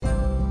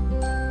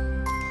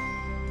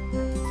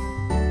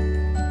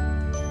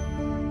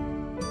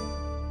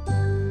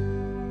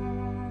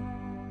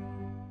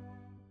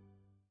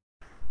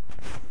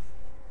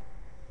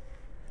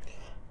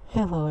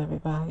Hello,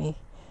 everybody.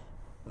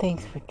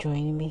 Thanks for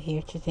joining me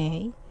here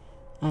today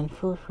on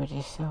Food for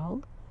the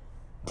Soul.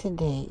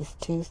 Today is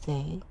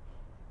Tuesday,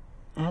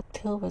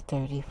 October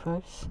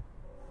 31st,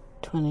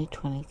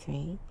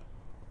 2023,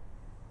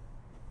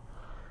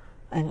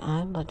 and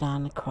I'm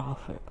LaDonna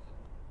Crawford.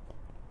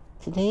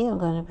 Today I'm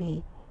going to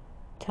be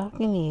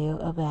talking to you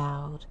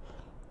about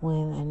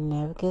when a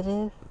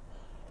negative,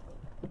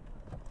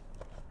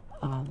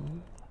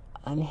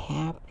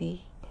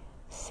 unhappy,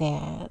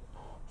 sad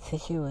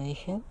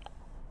situation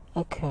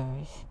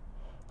occurs,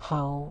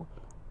 how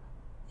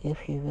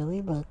if you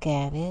really look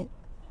at it,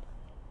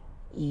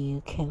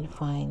 you can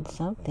find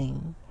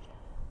something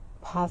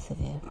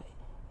positive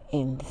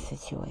in the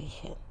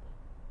situation.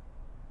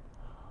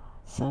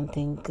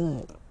 Something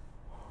good.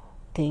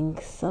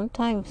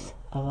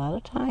 A lot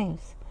of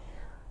times,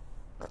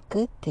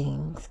 good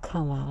things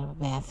come out of a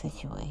bad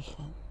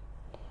situation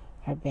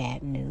or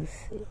bad news,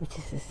 which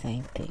is the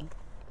same thing.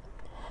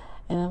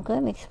 And I'm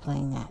going to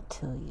explain that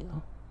to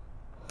you.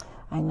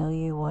 I know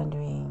you're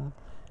wondering,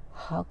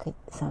 how could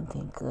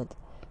something good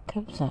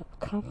come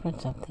from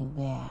something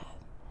bad?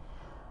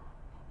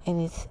 And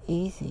it's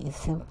easy, it's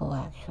simple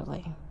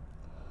actually.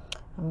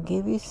 I'm going to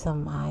give you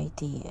some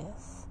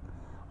ideas.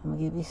 I'm going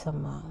to give you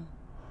some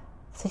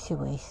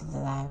situations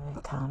that I've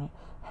encountered,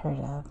 heard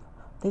of,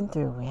 been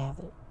through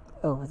rather,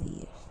 over the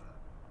years.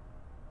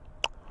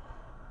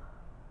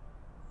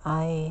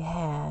 I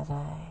had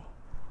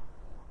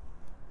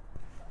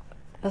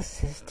a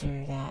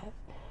sister that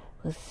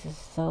was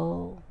just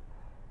so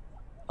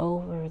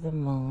over the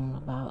moon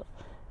about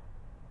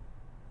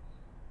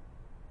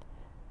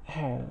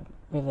her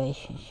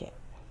relationship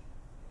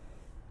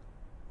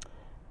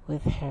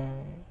with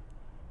her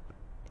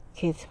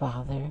kid's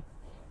father.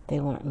 They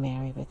weren't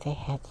married, but they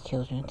had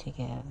children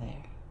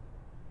together.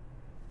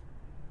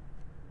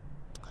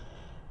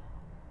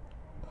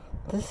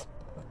 This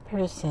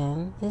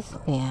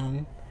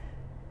man,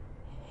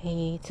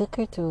 he took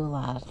her through a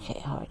lot of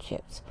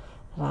hardships,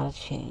 a lot of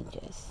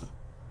changes.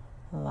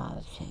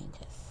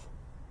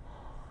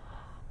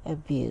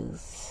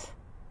 Abuse,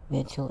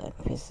 mental and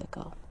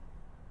physical.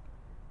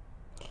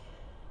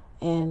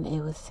 And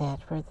it was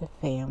sad for the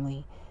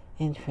family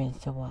and friends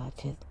to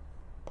watch it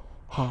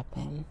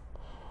happen.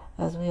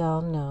 As we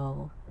all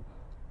know,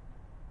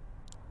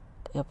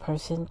 a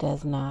person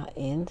does not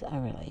end a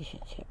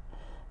relationship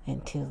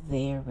until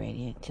they're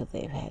ready, until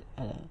they've had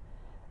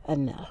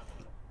enough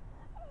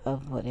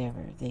of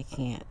whatever they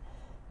can't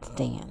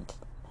stand.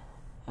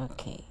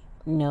 Okay,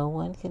 no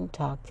one can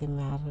talk them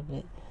out of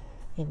it.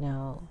 You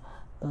know,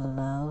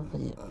 love,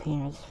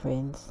 parents,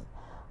 friends,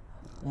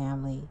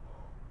 family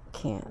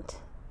can't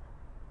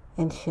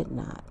and should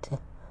not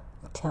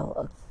tell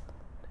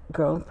a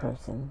grown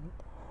person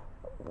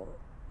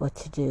what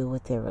to do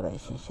with their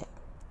relationship.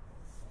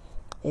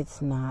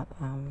 It's not,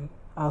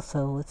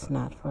 it's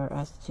not for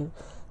us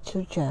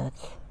to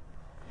judge,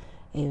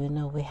 even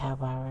though we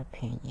have our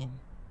opinion.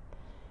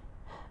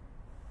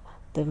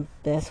 The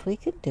best we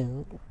can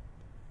do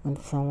when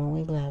someone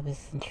we love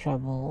is in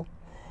trouble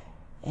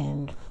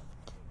and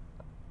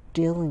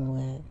dealing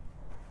with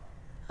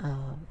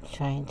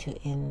trying to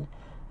end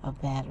a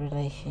bad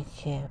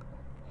relationship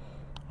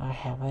or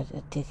have an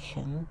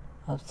addiction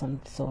of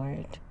some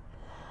sort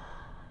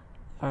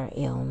or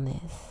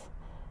illness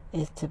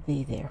is to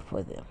be there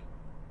for them.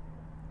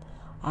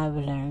 I've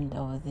learned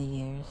over the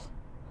years,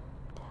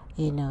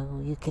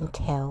 you can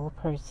tell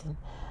a person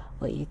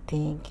what you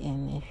think,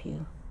 and if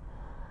you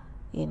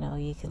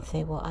can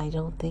say, well, I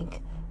don't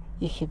think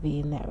you should be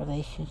in that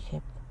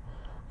relationship.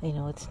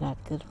 It's not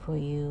good for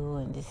you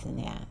and this and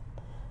that.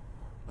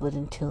 But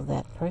until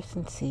that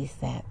person sees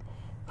that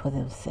for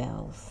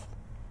themselves,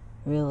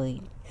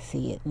 really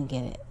see it and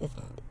get it,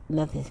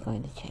 nothing's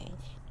going to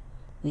change.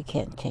 We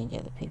can't change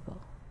other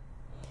people.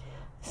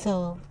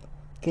 So,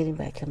 getting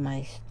back to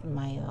my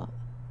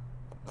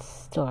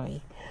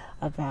story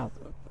about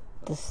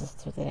the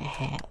sister that I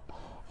had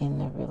in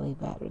a really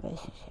bad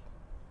relationship.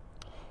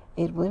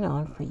 It went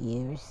on for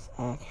years,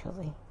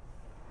 actually.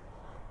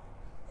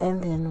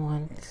 And then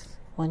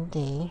one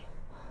day,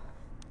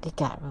 it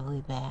got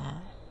really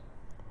bad.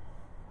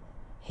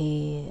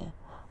 He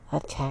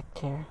attacked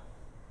her,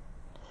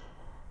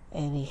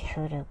 and he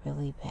hurt her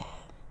really bad.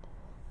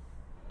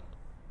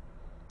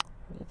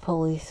 The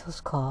police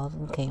was called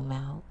and came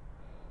out.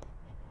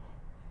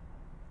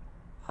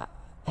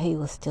 He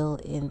was still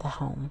in the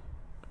home.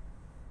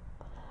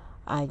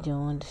 I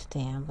don't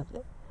understand,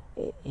 but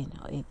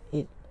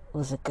it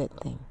was a good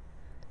thing.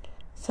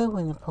 So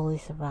when the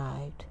police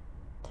arrived,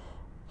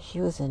 she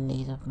was in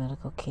need of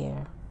medical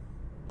care.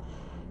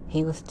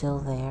 He was still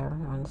there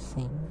on the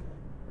scene.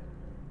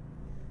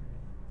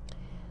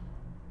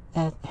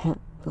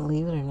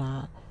 Believe it or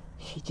not,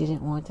 she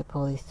didn't want the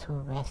police to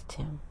arrest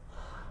him.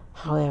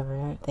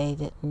 However, they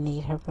didn't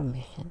need her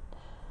permission.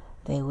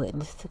 They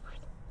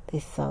they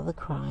saw the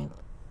crime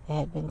that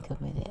had been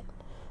committed.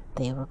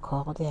 They were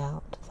called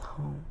out to the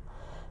home.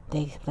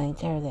 They explained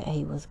to her that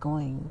he was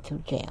going to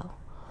jail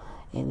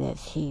and that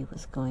she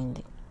was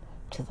going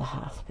to the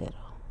hospital.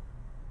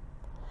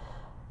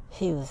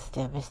 she was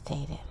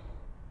devastated.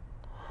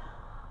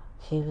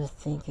 She was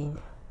thinking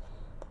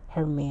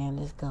her man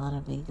is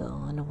gonna be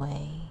going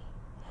away,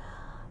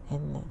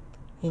 and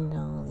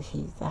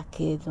she's got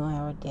kids with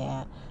her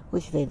dad,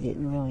 which they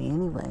didn't really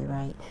anyway,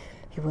 right?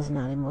 He was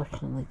not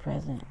emotionally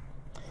present.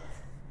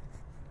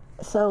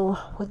 So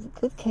what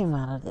good came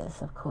out of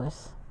this, of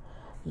course,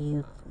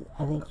 I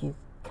think you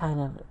kind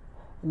of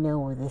know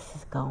where this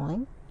is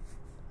going.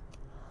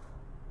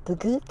 The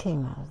good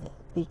came out of it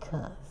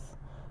because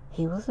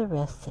he was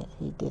arrested.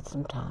 He did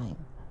some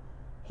time.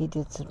 He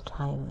did some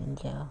time in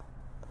jail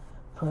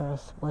for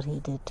what he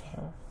did to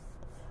her.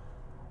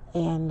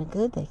 And the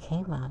good that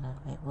came out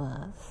of it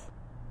was,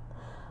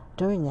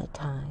 during that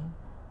time,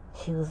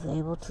 she was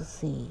able to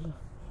see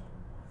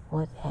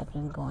what had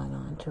been going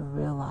on, to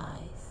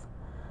realize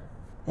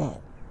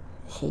that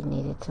she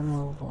needed to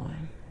move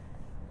on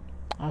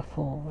or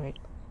forward.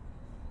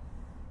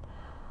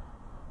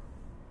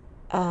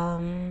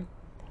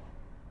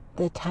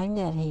 The time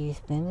that he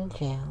spent in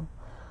jail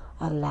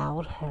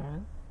allowed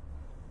her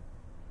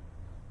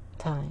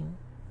time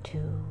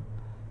to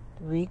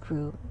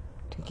regroup,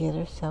 to get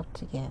herself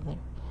together,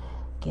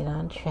 get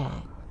on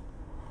track,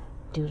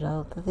 do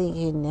all the things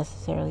you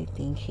necessarily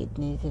think she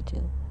needed to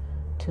do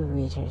to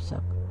rid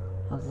herself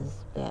of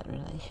this bad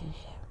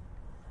relationship.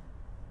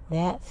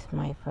 That's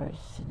my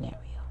first scenario.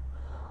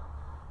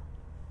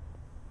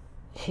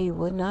 She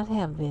would not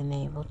have been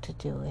able to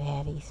do it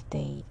had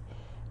he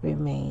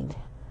remained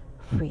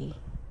free.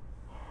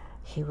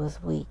 She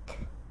was weak.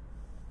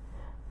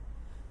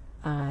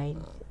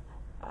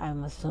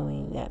 I'm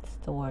assuming that's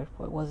the word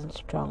for it. Wasn't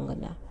strong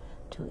enough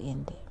to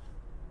end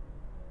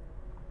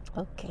it.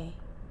 Okay.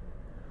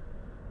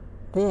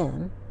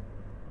 Then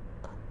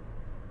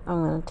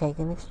I'm going to take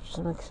an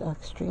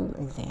extreme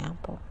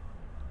example.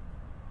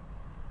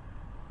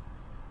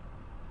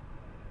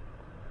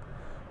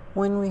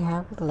 When we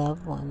have a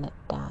loved one that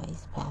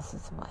dies,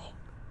 passes away,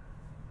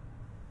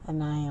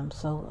 and I am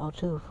so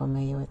too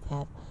familiar with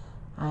that.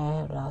 I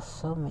have lost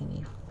so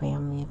many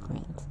family and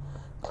friends,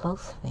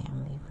 close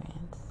family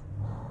friends.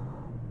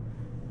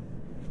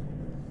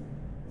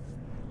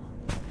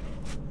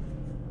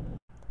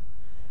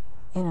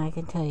 And I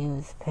can tell you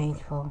it's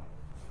painful.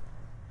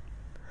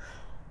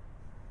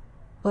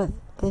 But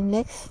my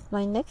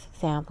next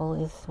example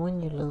is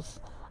when you lose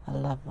a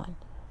loved one.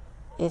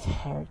 It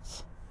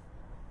hurts.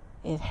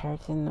 It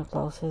hurts, and the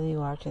closer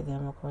you are to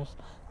them, of course,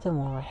 the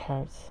more it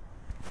hurts.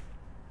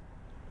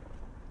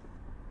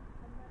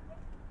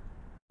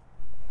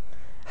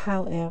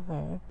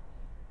 However,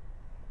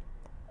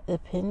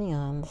 depending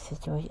on the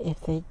situation, if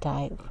they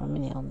died from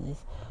an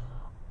illness,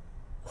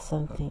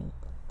 something,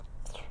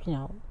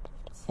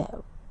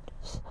 that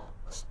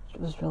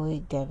was really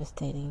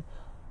devastating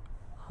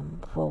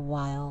for a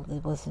while,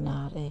 it was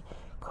not a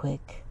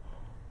quick,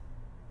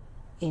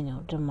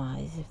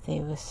 demise if they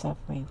were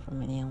suffering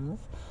from an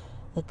illness.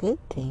 The good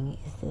thing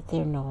is that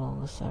they're no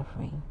longer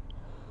suffering.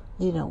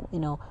 We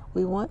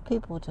want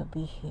people to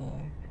be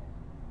here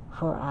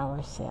for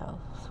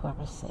ourselves, for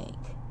our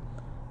sake.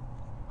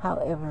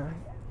 However,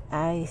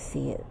 I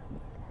see it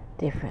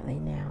differently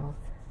now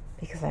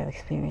because I've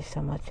experienced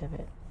so much of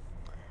it.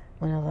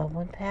 When a loved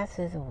one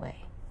passes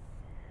away,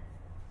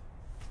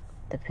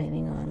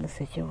 depending on the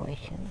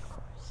situation, of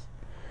course,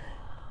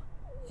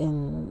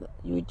 and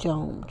you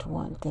don't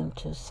want them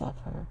to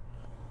suffer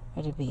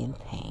or to be in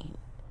pain,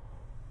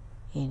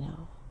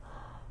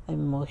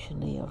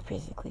 emotionally or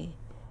physically.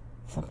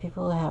 Some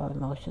people have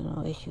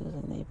emotional issues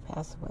and they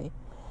pass away.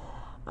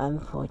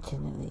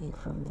 Unfortunately,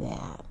 from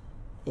that,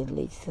 it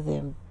leads to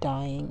them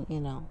dying,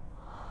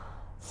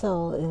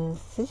 So in a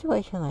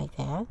situation like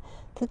that,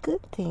 the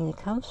good thing that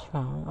comes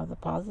from, or the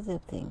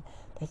positive thing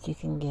that you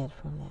can get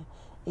from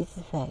that, is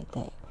the fact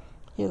that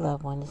your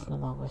loved one is no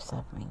longer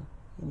suffering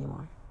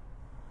anymore.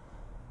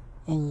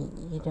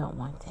 And you don't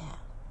want that.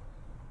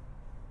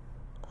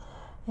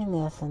 And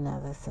that's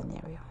another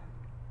scenario.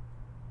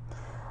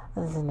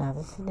 There's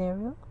another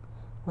scenario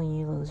when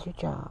you lose your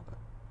job.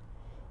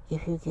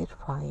 If you get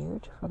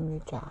fired from your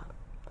job,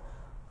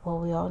 well,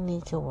 we all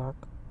need to work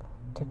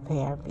to pay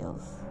our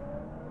bills.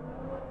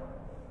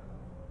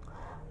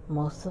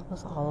 Most of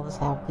us, all of us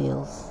have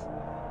bills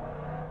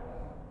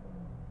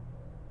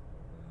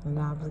and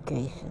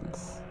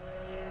obligations.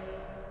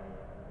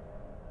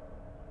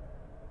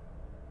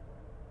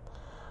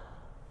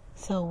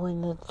 So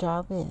when the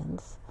job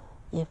ends,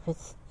 if it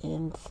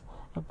ends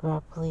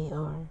abruptly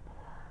or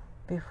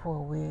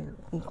before we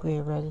think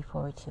we're ready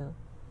for it to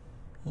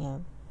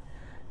end,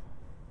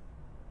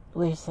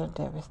 we're so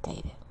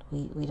devastated.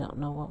 We don't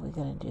know what we're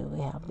going to do.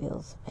 We have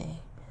bills to pay,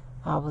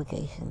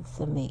 obligations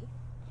to meet.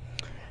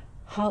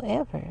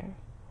 However,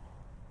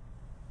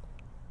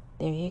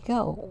 there you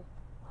go.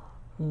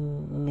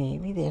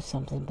 Maybe there's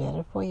something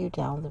better for you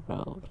down the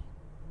road.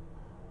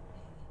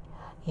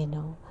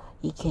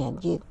 You can't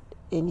get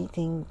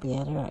anything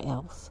better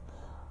else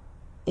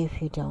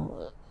if you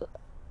don't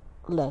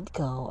let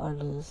go or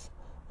lose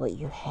what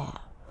you have.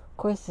 Of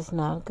course, it's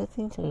not a good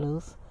thing to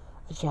lose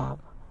a job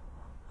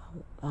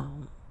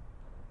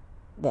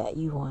that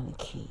you want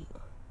to keep.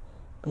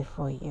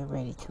 before you're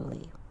ready to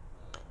leave.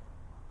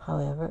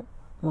 However,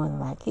 more than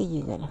likely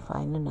you're going to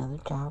find another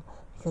job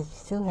because you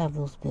still have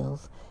those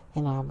bills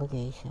and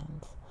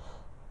obligations.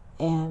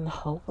 And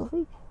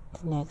hopefully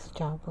the next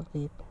job will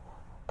be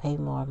pay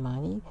more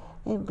money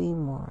and be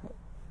more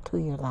to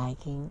your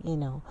liking,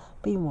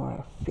 be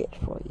more fit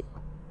for you.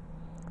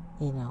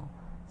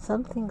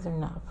 Some things are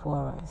not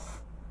for us,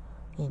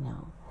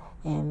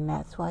 and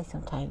that's why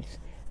sometimes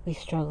we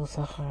struggle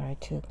so hard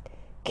to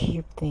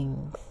keep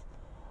things,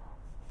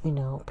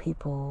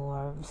 people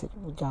or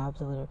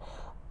jobs or whatever,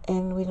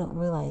 and we don't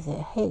realize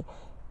that, hey,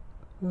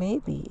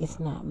 maybe it's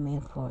not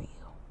meant for you.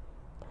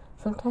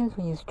 Sometimes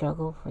when you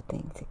struggle for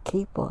things, to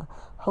keep or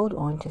hold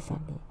on to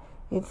something,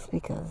 it's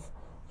because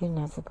you're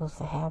not supposed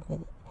to have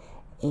it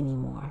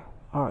anymore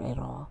or at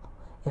all.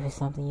 If it's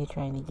something you're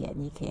trying to get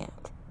and you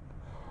can't,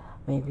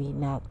 maybe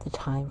not the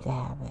time to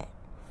have it.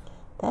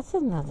 That's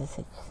another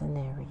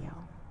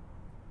scenario.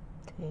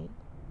 Okay.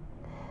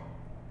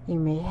 You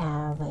may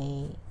have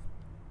a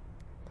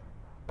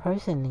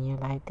person in your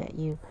life that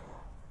you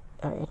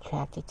are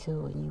attracted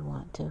to and you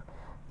want to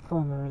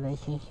form a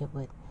relationship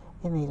with,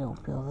 and they don't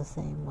feel the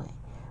same way.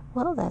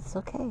 Well, that's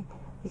okay,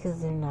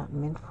 because they're not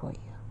meant for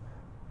you.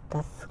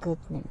 That's good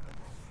news.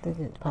 The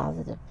good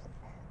positive.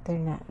 They're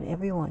not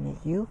everyone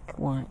that you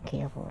want,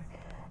 care for.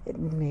 It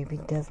maybe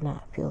does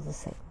not feel the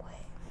same way.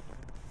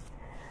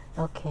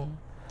 Okay,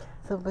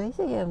 so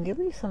basically, I'm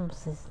giving you some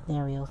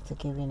scenarios to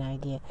give you an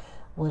idea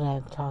what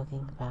I'm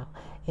talking about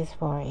as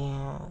far as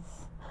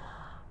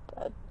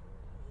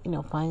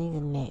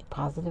finding the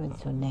positive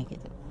into a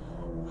negative,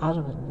 out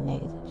of a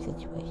negative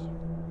situation.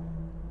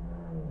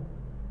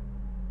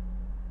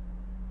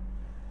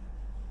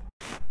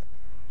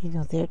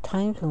 There are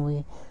times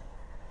when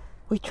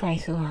we try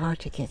so hard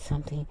to get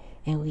something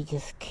and we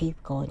just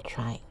keep going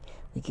trying.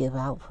 We give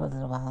out for a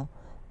little while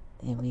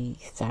and we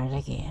start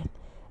again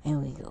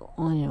and we go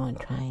on and on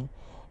trying.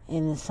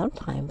 And then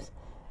sometimes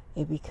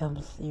you become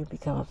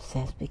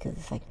obsessed because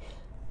it's like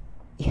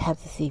you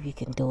have to see if you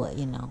can do it,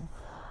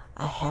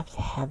 I have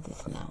to have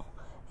this now.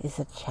 It's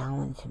a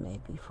challenge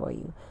maybe for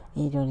you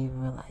and you don't even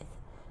realize it.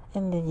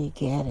 And then you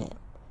get it.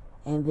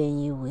 And then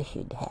you wish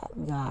you'd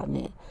hadn't gotten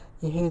it.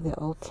 You hear the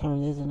old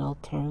term, there's an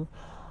old term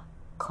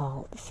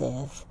called,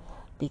 says,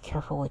 be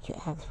careful what you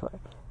ask for.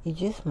 You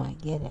just might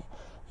get it.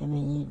 And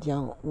then you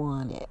don't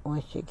want it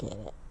once you get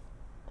it.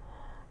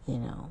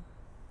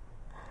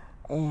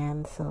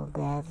 And so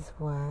that's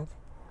what,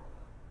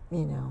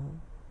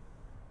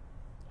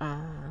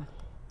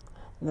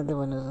 another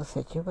one of those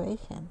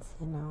situations,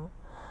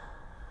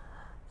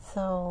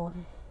 So,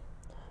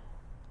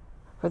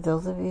 for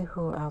those of you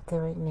who are out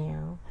there right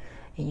now,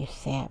 and you're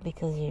sad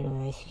because your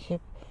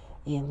relationship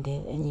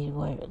ended and you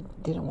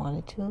didn't want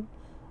it to, or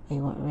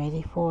you weren't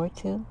ready for it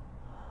to,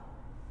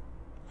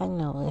 I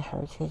know it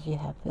hurts because you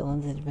have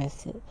feelings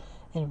invested,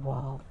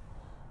 involved.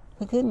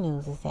 The good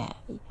news is that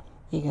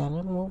you're going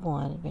to move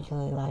on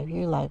eventually.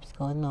 Your life's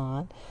going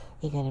on.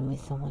 You're going to meet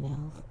someone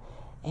else,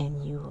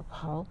 and you will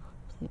probably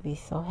be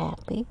so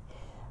happy,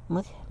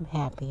 much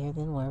happier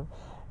than where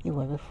you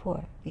were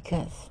before,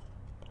 because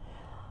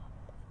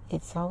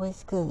it's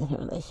always good in a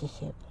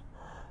relationship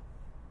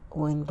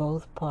when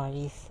both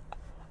parties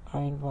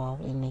are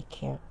involved and they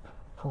care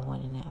for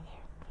one another.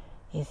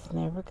 It's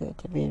never good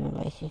to be in a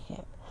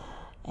relationship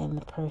and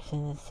the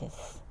person is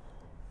just,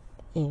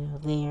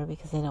 there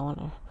because they don't want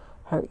to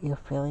hurt your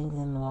feelings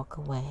and walk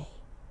away.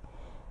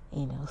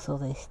 So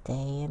they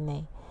stay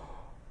and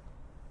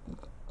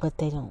but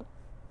they don't.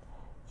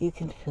 You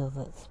can feel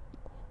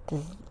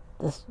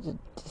this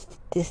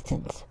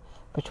distance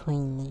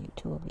between the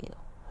two of you.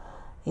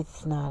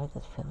 It's not a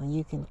good feeling.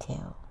 You can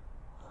tell.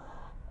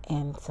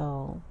 And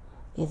so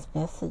it's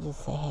best to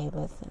just say, hey,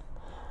 listen,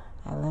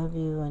 I love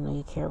you. I know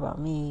you care about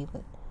me,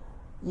 but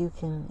you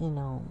can,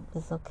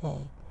 it's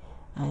okay.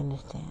 I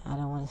understand. I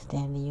don't want to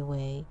stand in your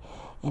way,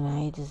 and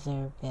I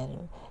deserve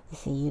better. You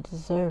see, you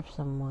deserve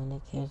someone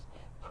that cares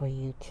for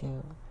you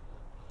too.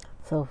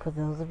 So for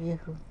those of you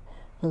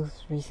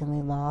who's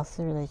recently lost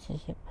a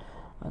relationship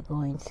or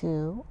going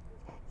to,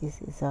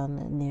 is on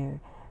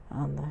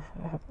the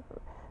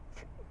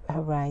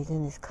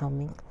horizon, is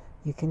coming.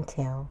 You can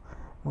tell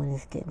when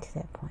it's getting to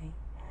that point.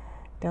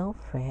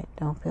 Don't fret.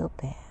 Don't feel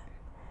bad.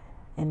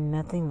 And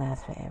nothing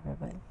lasts forever,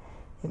 but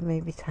it may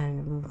be time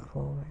to move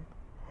forward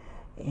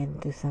and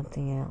do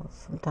something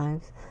else.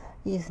 Sometimes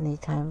you just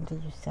need time to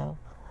yourself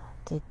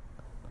to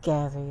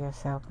gather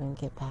yourself and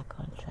get back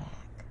on track.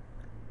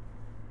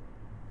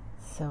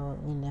 So,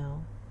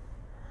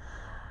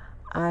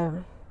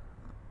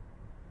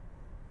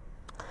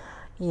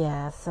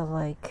 so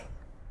like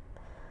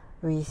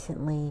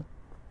recently,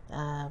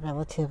 a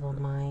relative of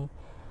mine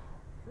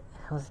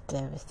was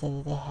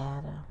devastated.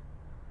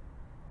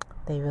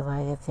 They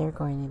realized that they're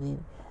going to be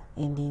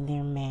ending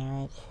their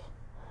marriage,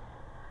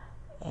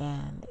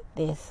 and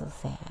they're so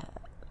sad.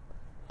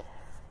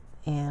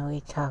 And we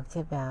talked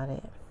about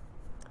it,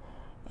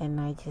 and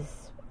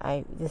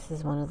this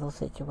is one of those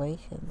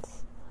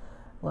situations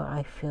where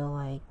I feel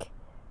like,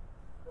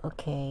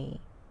 okay,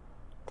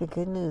 the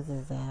good news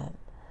is that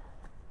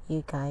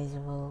you guys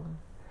will,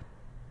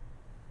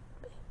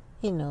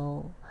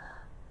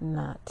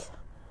 not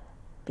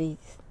be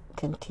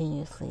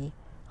continuously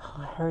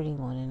hurting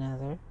one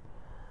another.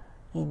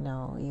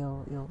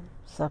 You'll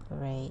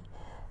separate,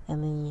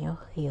 and then you'll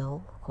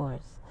heal, of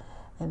course,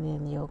 and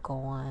then you'll go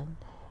on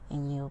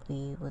and you'll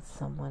be with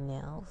someone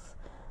else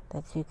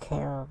that you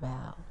care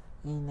about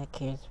and that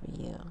cares for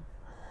you.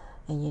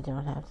 And you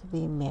don't have to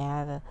be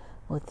mad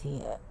with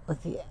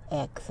the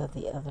ex of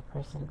the other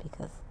person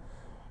because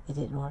it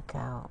didn't work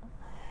out.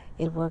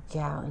 It worked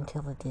out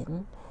until it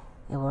didn't.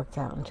 It worked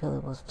out until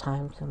it was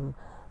time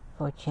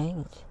for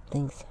change.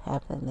 Things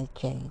happen, they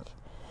change.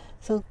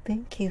 So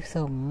thank you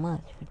so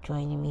much for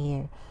joining me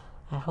here.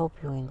 I hope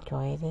you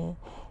enjoyed it.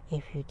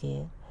 If you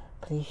did,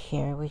 please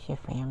share it with your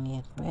family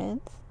and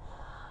friends.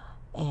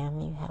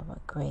 And you have a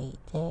great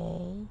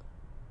day.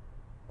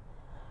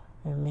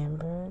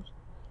 Remember,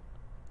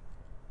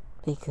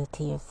 be good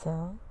to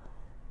yourself.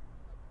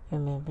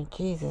 Remember,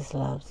 Jesus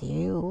loves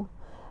you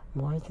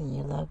more than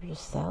you love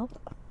yourself.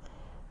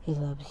 He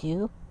loves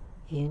you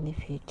even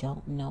if you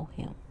don't know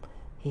him.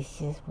 He's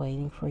just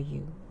waiting for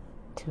you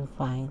to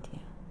find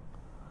him.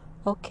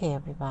 Okay,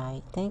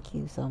 everybody. Thank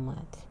you so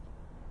much.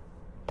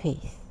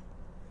 Peace.